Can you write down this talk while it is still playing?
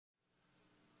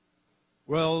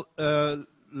Well,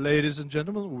 ladies and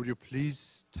gentlemen, would you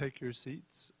please take your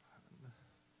seats?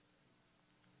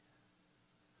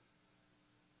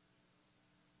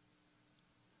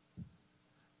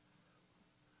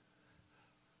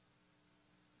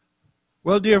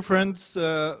 Well, dear friends,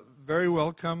 very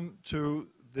welcome to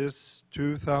this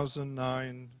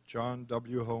 2009 John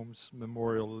W. Holmes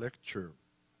Memorial Lecture.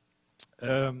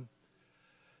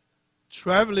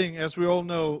 Traveling, as we all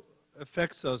know,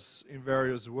 affects us in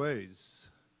various ways.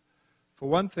 For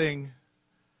one thing,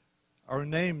 our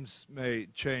names may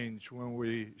change when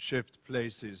we shift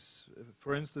places.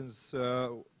 For instance,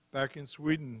 back in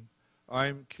Sweden,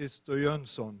 I'm Christer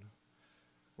Jonsson.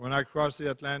 When I cross the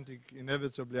Atlantic,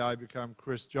 inevitably I become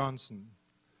Chris Jonsson.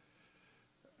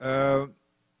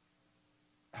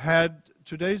 Had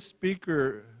today's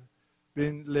speaker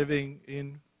been living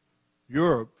in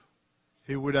Europe,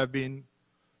 he would have been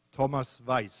Thomas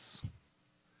Weiss.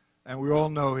 And we all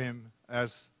know him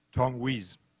as Tom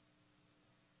Weiss.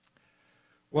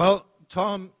 Well,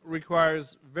 Tom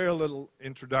requires very little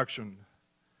introduction.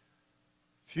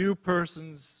 Few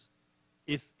persons,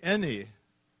 if any,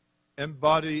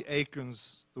 embody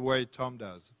ACUNS the way Tom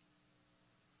does.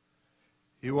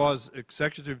 He was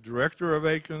executive director of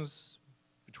ACUNS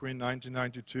between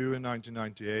 1992 and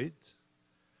 1998.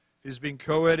 He's been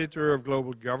co-editor of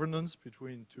Global Governance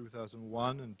between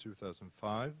 2001 and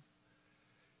 2005.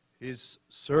 He's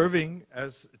serving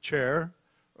as chair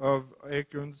of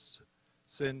ACUNS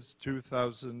since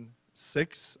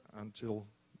 2006 until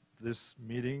this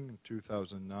meeting in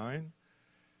 2009.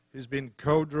 He's been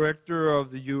co-director of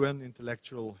the UN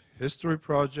Intellectual History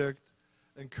Project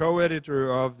and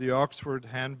co-editor of the Oxford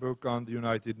Handbook on the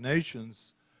United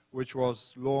Nations, which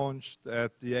was launched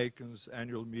at the ACUNS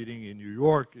annual meeting in New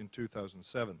York in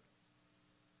 2007.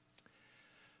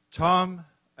 Tom,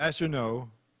 as you know,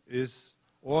 is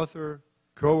author,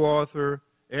 co-author,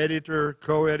 editor,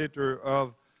 co-editor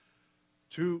of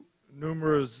two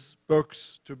numerous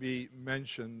books to be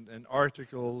mentioned and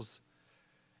articles,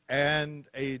 and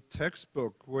a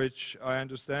textbook which I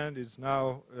understand is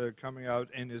now coming out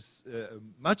in its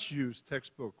much-used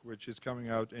textbook, which is coming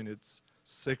out in its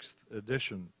 6th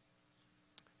edition.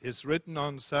 It's written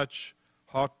on such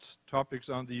hot topics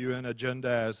on the UN agenda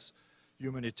as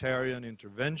humanitarian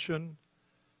intervention,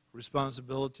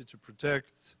 responsibility to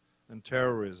protect, and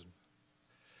terrorism.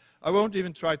 I won't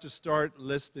even try to start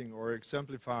listing or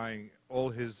exemplifying all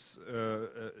his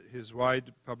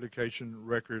wide publication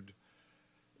record.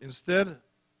 Instead,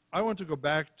 I want to go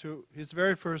back to his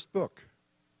very first book,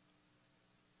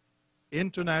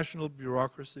 International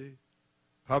Bureaucracy,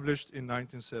 published in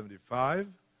 1975,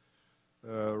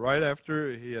 right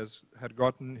after he had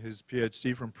gotten his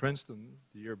PhD from Princeton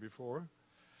the year before.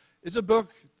 It's a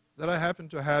book that I happen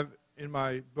to have in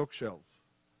my bookshelf.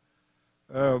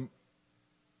 And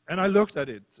I looked at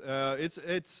it.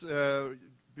 It's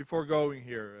before going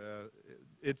here,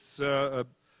 it's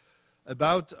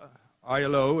about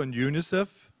ILO and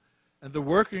UNICEF, and the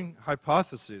working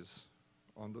hypothesis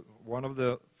on one of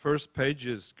the first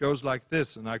pages goes like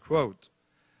this, and I quote,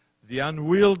 "The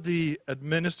unwieldy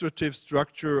administrative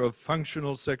structure of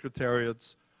functional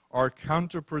secretariats are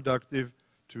counterproductive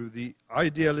to the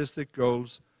idealistic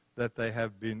goals that they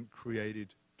have been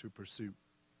created to pursue."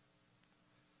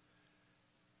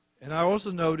 And I also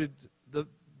noted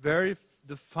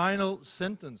the final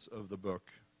sentence of the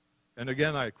book, and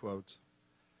again I quote,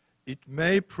 "It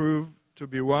may prove to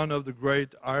be one of the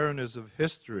great ironies of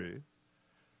history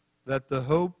that the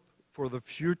hope for the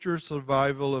future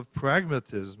survival of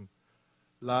pragmatism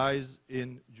lies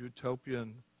in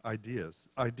utopian ideals."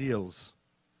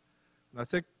 And I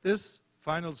think this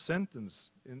final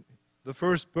sentence in the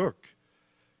first book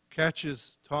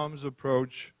catches Tom's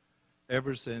approach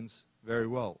ever since very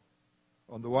well.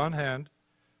 On the one hand,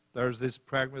 there's this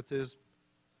pragmatism,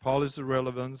 policy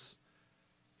relevance.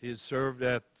 He's served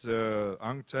at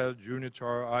UNCTAD,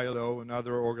 UNITAR, ILO, and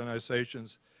other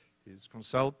organizations. He's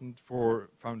consultant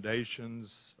for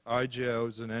foundations,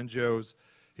 IGOs, and NGOs.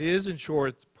 He is, in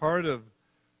short, part of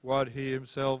what he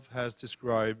himself has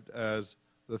described as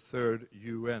the third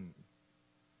UN.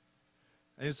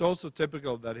 And it's also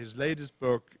typical that his latest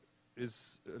book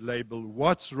is labeled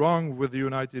 "What's Wrong with the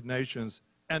United Nations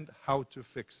and How to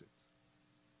Fix It."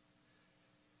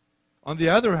 On the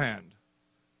other hand,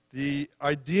 the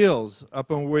ideals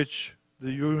upon which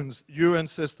the UN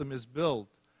system is built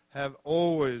have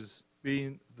always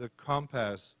been the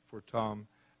compass for Tom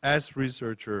as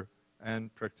researcher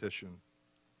and practitioner.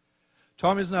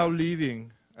 Tom is now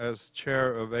leaving as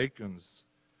chair of ACUNS,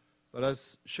 but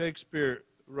as Shakespeare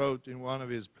wrote in one of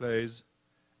his plays,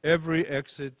 every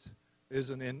exit is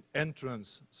an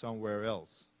entrance somewhere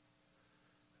else.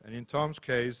 And in Tom's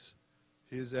case,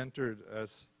 he is entered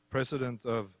as president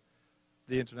of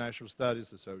the International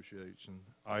Studies Association,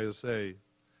 ISA.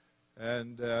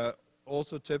 And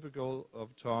also typical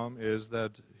of Tom is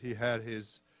that he had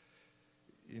his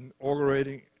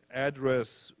inaugurating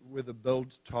address with a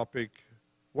bold topic,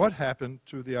 what happened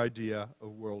to the idea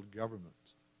of world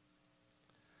government?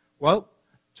 Well,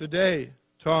 today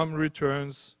Tom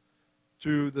returns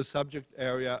to the subject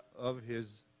area of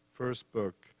his first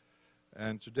book,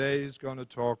 and today he's going to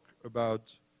talk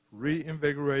about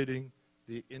reinvigorating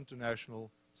the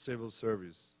international civil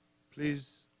service.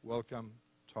 Please welcome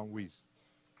Tom Weiss.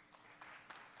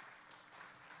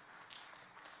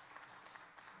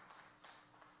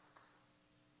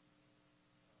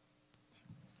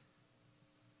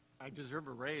 I deserve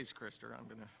a raise, Krister. I'm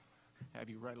going to have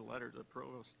you write a letter to the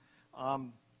provost.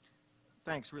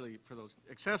 Thanks, really, for those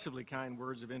excessively kind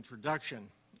words of introduction.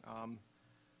 I'm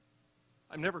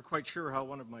never quite sure how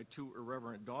one of my two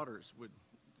irreverent daughters would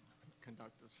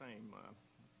conduct the same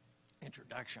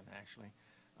introduction, actually.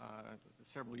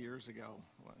 Several years ago,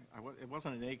 it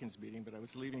wasn't an ACUNS meeting, but I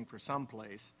was leaving for some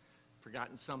place,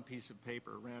 forgotten some piece of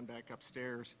paper, ran back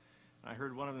upstairs. I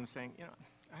heard one of them saying, you know,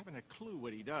 I haven't a clue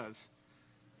what he does.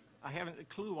 I haven't a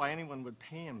clue why anyone would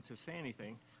pay him to say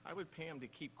anything. I would pay him to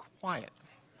keep quiet.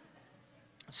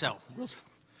 So,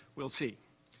 we'll see.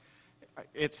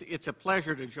 It's a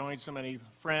pleasure to join so many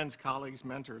friends, colleagues,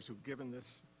 mentors who've given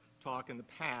this talk in the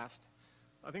past.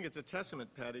 I think it's a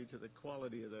testament, Patty, to the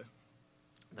quality of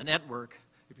the network,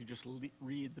 if you just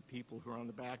read the people who are on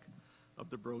the back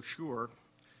of the brochure.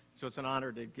 So it's an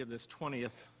honor to give this 20th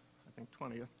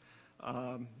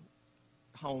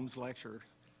Holmes lecture,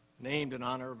 named in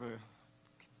honor of a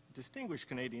distinguished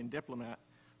Canadian diplomat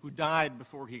who died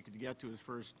before he could get to his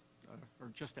first, or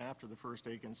just after the first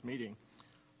ACUNS meeting.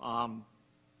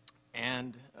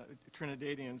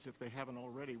 Trinidadians, if they haven't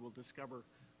already, will discover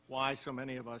why so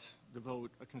many of us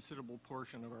devote a considerable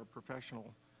portion of our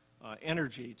professional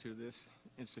energy to this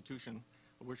institution,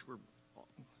 of which we're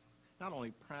not only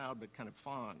proud but kind of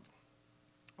fond.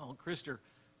 Well, Krister,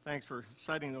 thanks for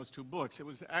citing those two books. It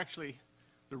was actually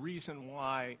the reason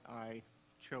why I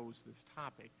chose this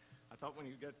topic. I thought when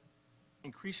you get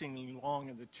increasingly long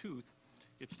in the tooth,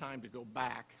 it's time to go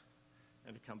back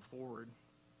and to come forward.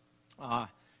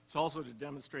 It's also to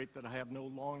demonstrate that I have no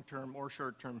long-term or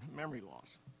short-term memory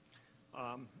loss.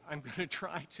 I'm going to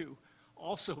try to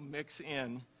also mix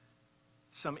in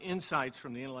some insights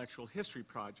from the Intellectual History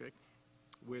Project,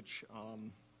 which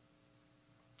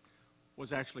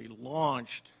was actually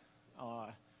launched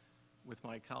with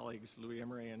my colleagues Louis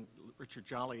Emery and Richard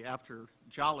Jolly after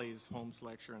Jolly's Holmes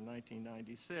lecture in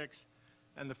 1996.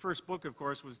 And the first book, of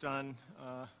course, was done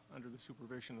under the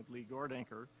supervision of Lee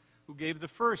Gordenker, who gave the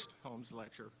first Holmes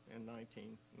lecture in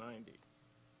 1990.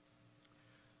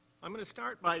 I'm going to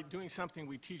start by doing something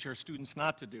we teach our students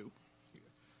not to do,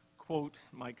 quote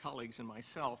my colleagues and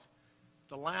myself.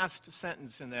 The last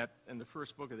sentence in the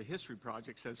first book of the History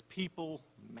Project says, "People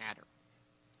matter."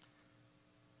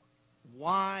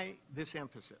 Why this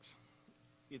emphasis?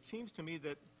 It seems to me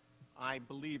that I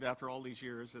believe after all these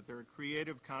years that there are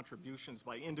creative contributions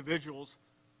by individuals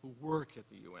who work at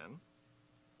the UN,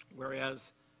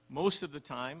 whereas most of the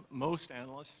time, most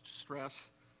analysts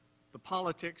stress the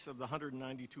politics of the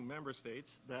 192 member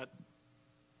states that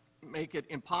make it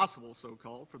impossible,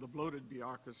 so-called, for the bloated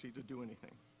bureaucracy to do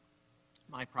anything.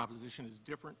 My proposition is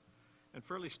different and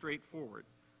fairly straightforward.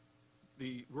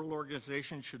 The World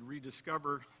Organization should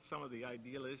rediscover some of the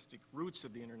idealistic roots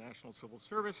of the international civil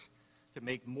service to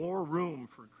make more room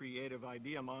for creative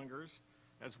idea mongers,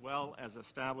 as well as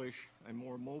establish a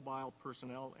more mobile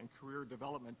personnel and career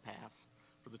development paths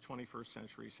for the 21st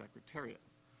century Secretariat.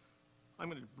 I'm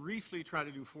going to briefly try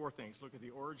to do four things. Look at the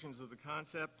origins of the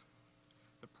concept,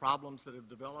 the problems that have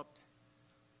developed,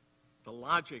 the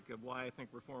logic of why I think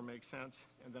reform makes sense,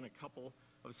 and then a couple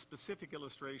of specific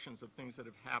illustrations of things that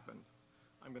have happened.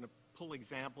 I'm going to pull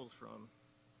examples from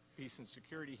peace and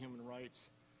security, human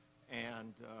rights,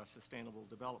 and sustainable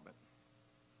development.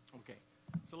 Okay,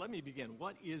 so let me begin.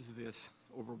 What is this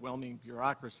overwhelming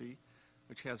bureaucracy,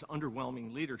 which has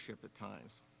underwhelming leadership at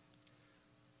times?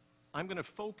 I'm going to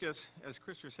focus, as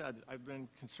Krister said, I've been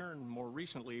concerned more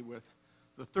recently with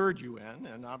the third UN,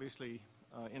 and obviously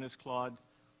Ines Claude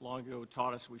long ago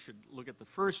taught us we should look at the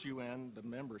first UN, the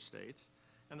member states,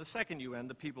 and the second UN,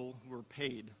 the people who were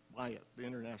paid by it, the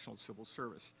International Civil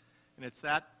Service. And it's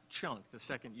that chunk, the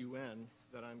second UN,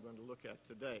 that I'm going to look at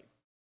today.